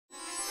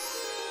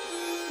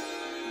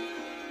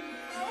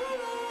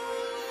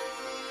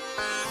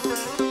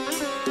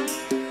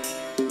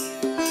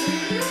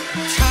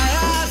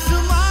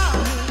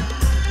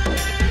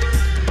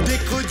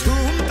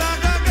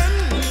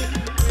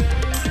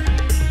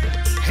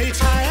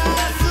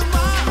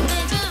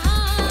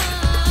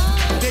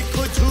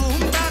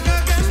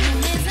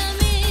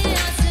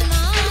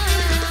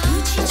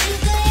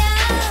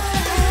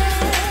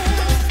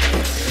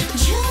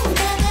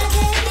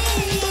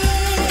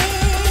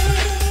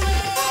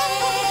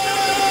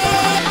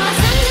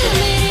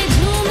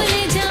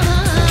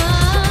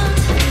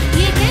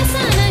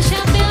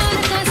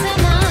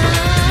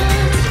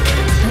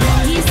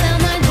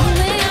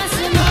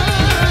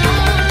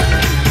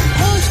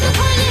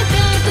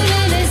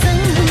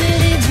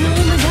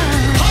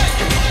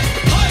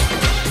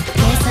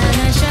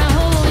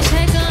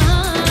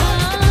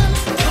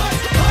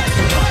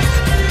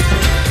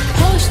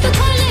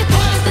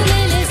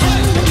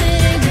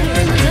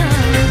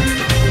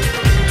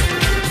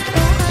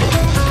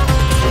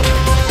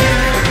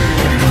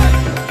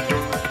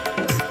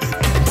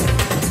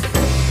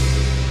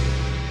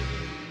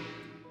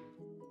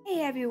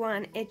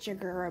it's your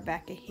girl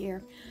Rebekah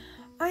here.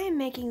 I am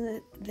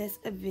making this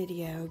a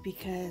video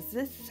because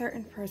this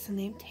certain person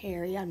named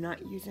Terry, I'm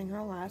not using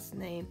her last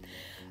name,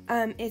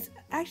 is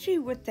actually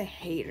with the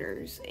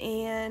haters,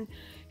 and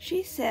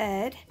she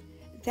said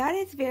that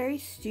it's very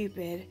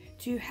stupid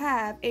to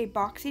have a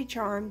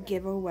Boxycharm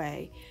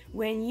giveaway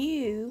when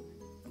you're,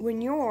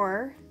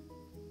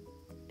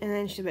 and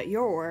then she said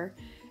you're,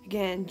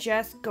 again,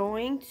 just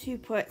going to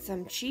put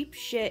some cheap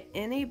shit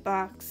in a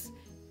box,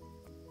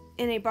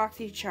 in a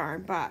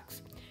Boxycharm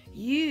box.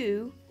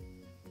 You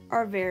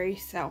are very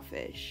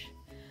selfish.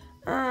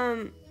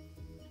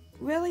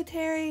 Really,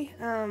 Terry?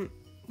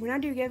 When I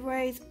do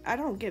giveaways, I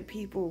don't give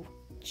people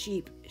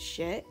cheap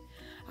shit.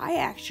 I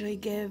actually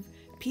give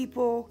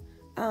people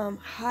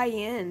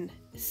high-end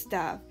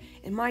stuff,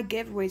 and my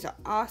giveaways are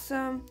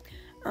awesome.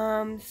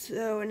 And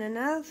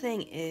another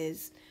thing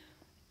is,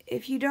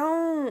 if you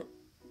don't,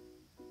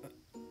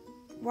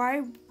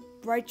 why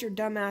write your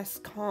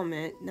dumbass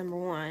comment, number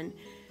one,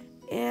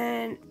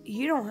 and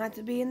you don't have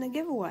to be in the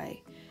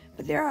giveaway.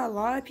 But there are a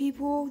lot of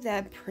people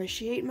that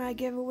appreciate my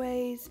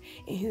giveaways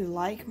and who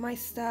like my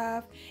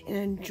stuff and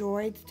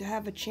enjoy to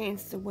have a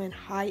chance to win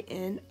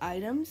high-end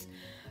items.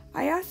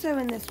 I also,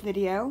 in this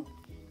video,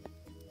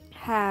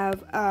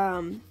 have,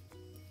 I'm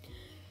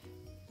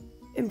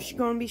going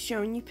to be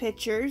showing you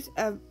pictures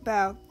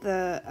about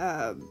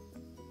the,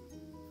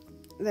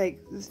 the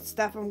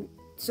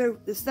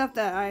stuff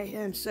that I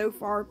am so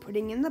far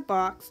putting in the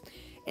box.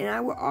 And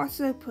I will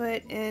also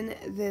put in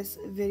this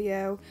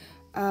video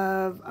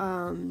of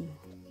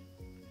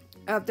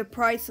the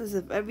prices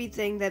of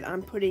everything that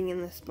I'm putting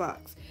in this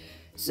box.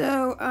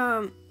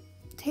 So,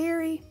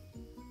 Terry,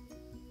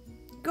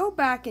 go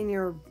back in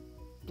your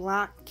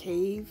black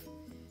cave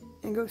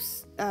and go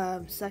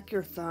suck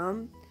your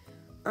thumb,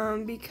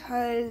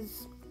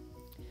 because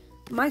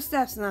my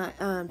stuff's not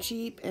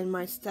cheap, and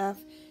my stuff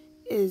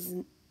is,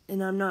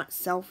 and I'm not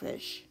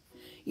selfish.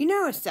 You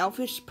know, a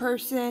selfish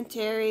person,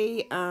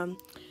 Terry,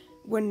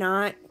 would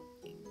not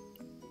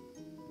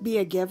be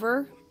a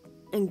giver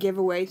and give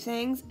away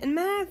things. And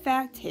matter of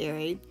fact,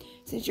 Terry,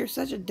 since you're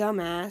such a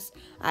dumbass,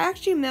 I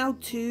actually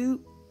mailed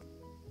 2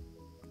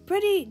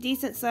 pretty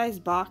decent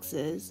sized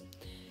boxes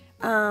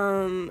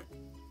out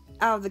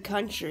of the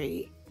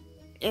country,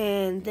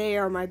 and they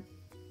are my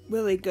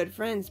really good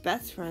friends,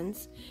 best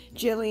friends,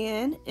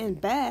 Jillian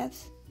and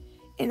Beth.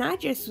 And I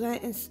just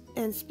went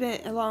and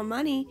spent a lot of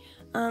money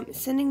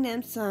sending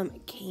them some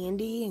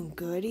candy and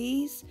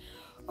goodies.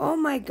 Oh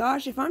my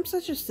gosh, if I'm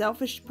such a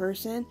selfish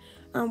person,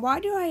 why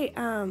do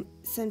I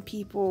send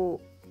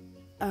people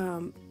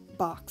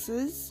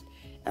boxes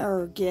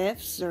or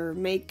gifts or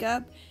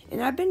makeup?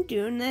 And I've been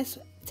doing this,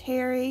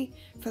 Terry,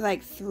 for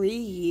like 3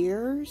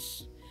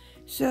 years.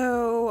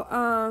 So,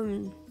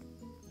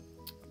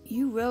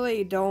 you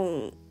really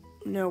don't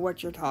know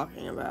what you're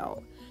talking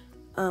about.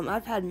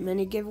 I've had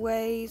many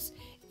giveaways,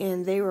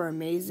 and they were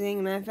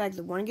amazing. Matter of fact,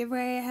 the one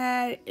giveaway I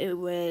had, it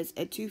was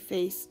a Too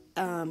Faced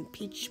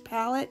peach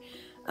palette.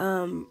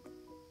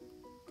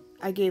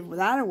 I gave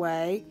that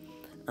away.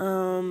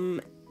 I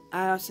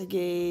also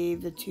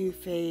gave the Too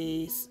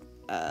Faced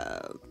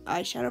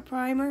eyeshadow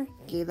primer.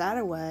 Gave that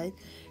away.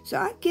 So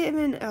I've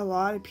given a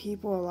lot of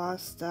people a lot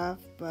of stuff.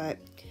 But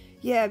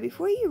yeah,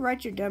 before you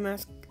write your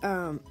dumbass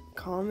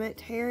comment,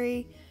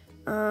 Terry,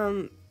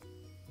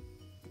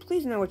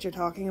 please know what you're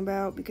talking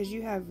about, because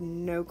you have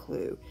no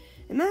clue.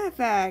 As a matter of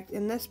fact,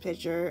 in this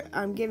picture,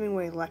 I'm giving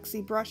away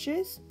Lexi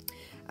brushes.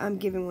 I'm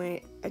giving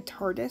away a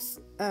Tarte's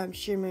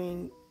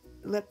shimmering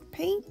lip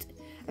paint.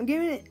 I'm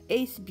giving it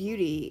Ace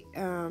Beauty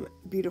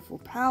beautiful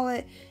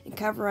palette, and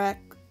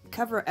Cover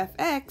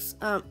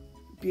FX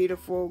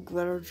beautiful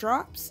glitter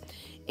drops,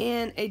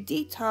 and a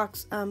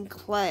Detox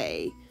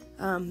clay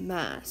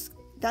mask.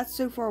 That's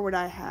so far what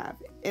I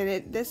have,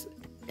 and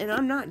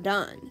I'm not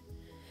done.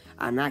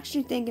 I'm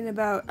actually thinking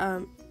about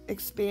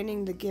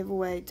expanding the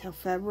giveaway till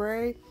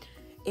February,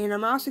 and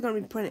I'm also going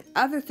to be putting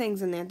other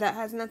things in there that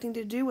has nothing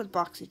to do with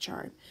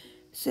Boxycharm.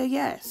 So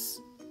yes,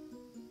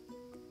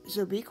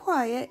 so be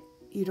quiet.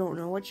 You don't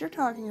know what you're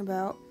talking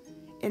about.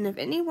 And if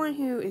anyone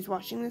who is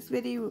watching this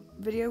video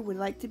would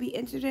like to be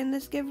entered in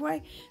this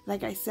giveaway,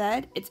 like I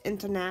said, it's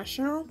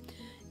international.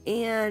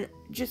 And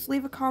just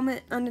leave a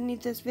comment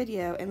underneath this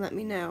video and let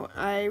me know.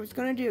 I was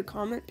going to do a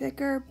comment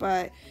picker,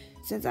 but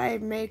since I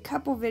have made a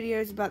couple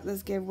videos about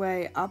this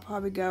giveaway, I'll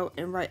probably go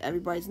and write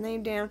everybody's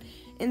name down,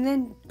 and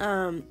then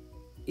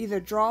either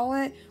draw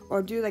it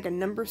or do like a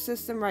number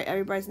system, write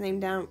everybody's name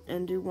down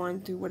and do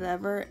 1 through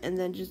whatever, and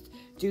then just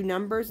do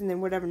numbers, and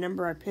then whatever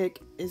number I pick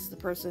is the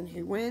person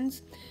who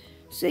wins.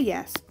 So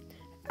yes,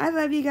 I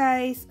love you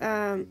guys.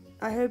 I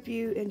hope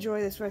you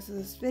enjoy this rest of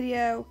this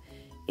video,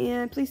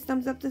 and please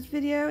thumbs up this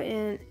video.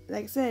 And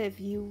like I said,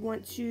 if you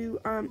want to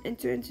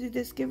enter into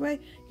this giveaway,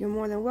 you're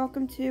more than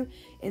welcome to.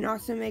 And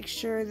also make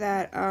sure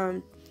that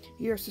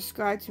you're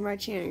subscribed to my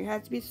channel. You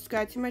have to be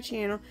subscribed to my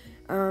channel,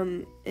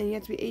 and you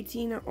have to be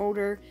 18 or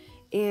older,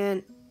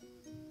 and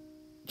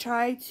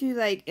try to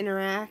like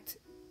interact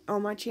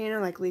on my channel,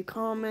 like leave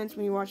comments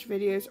when you watch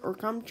videos, or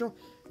come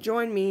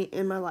join me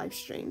in my live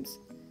streams.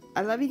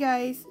 I love you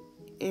guys,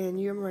 and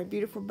you're my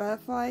beautiful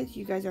butterflies.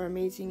 You guys are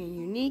amazing and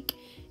unique.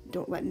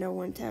 Don't let no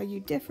one tell you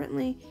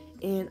differently.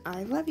 And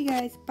I love you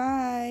guys.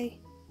 Bye.